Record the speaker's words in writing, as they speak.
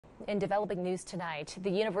In developing news tonight, the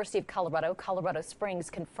University of Colorado, Colorado Springs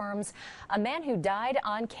confirms a man who died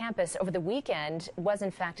on campus over the weekend was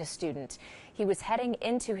in fact a student. He was heading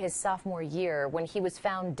into his sophomore year when he was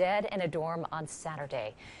found dead in a dorm on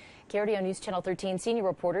Saturday. KRDO News Channel 13 senior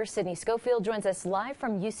reporter Sydney Schofield joins us live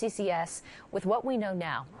from UCCS with what we know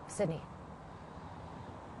now. Sydney.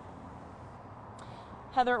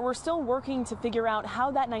 Heather, we're still working to figure out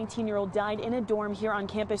how that 19-year-old died in a dorm here on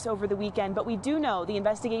campus over the weekend, but we do know the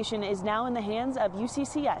investigation is now in the hands of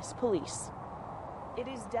UCCS police. It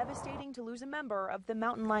is devastating to lose a member of the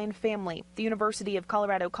mountain lion family. The University of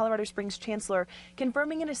Colorado, Colorado Springs chancellor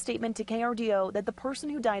confirming in a statement to KRDO that the person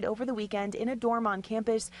who died over the weekend in a dorm on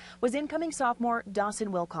campus was incoming sophomore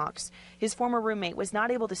Dawson Wilcox. His former roommate was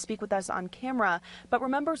not able to speak with us on camera, but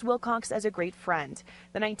remembers Wilcox as a great friend.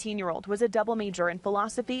 The 19-year-old was a double major in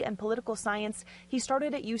philosophy and political science. He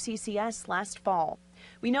started at UCCS last fall.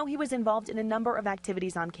 We know he was involved in a number of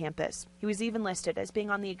activities on campus. He was even listed as being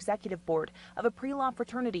on the executive board of a pre-law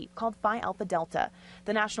fraternity called Phi Alpha Delta.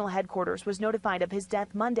 The national headquarters was notified of his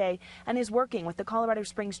death Monday and is working with the Colorado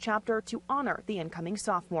Springs chapter to honor the incoming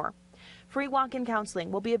sophomore. Free walk-in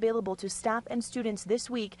counseling will be available to staff and students this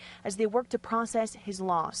week as they work to process his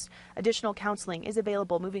loss. Additional counseling is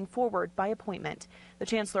available moving forward by appointment. The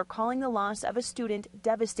chancellor calling the loss of a student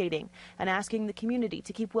devastating and asking the community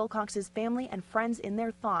to keep Wilcox's family and friends in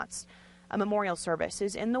their thoughts. A memorial service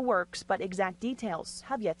is in the works, but exact details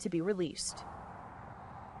have yet to be released.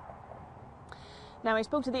 Now, I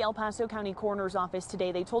spoke to the El Paso County Coroner's Office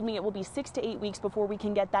today. They told me it will be 6 to 8 weeks before we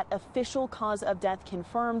can get that official cause of death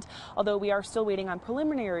confirmed, although we are still waiting on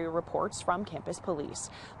preliminary reports from campus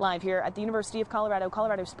police. Live here at the University of Colorado,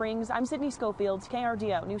 Colorado Springs, I'm Sydney Schofield,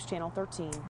 KRDO News Channel 13.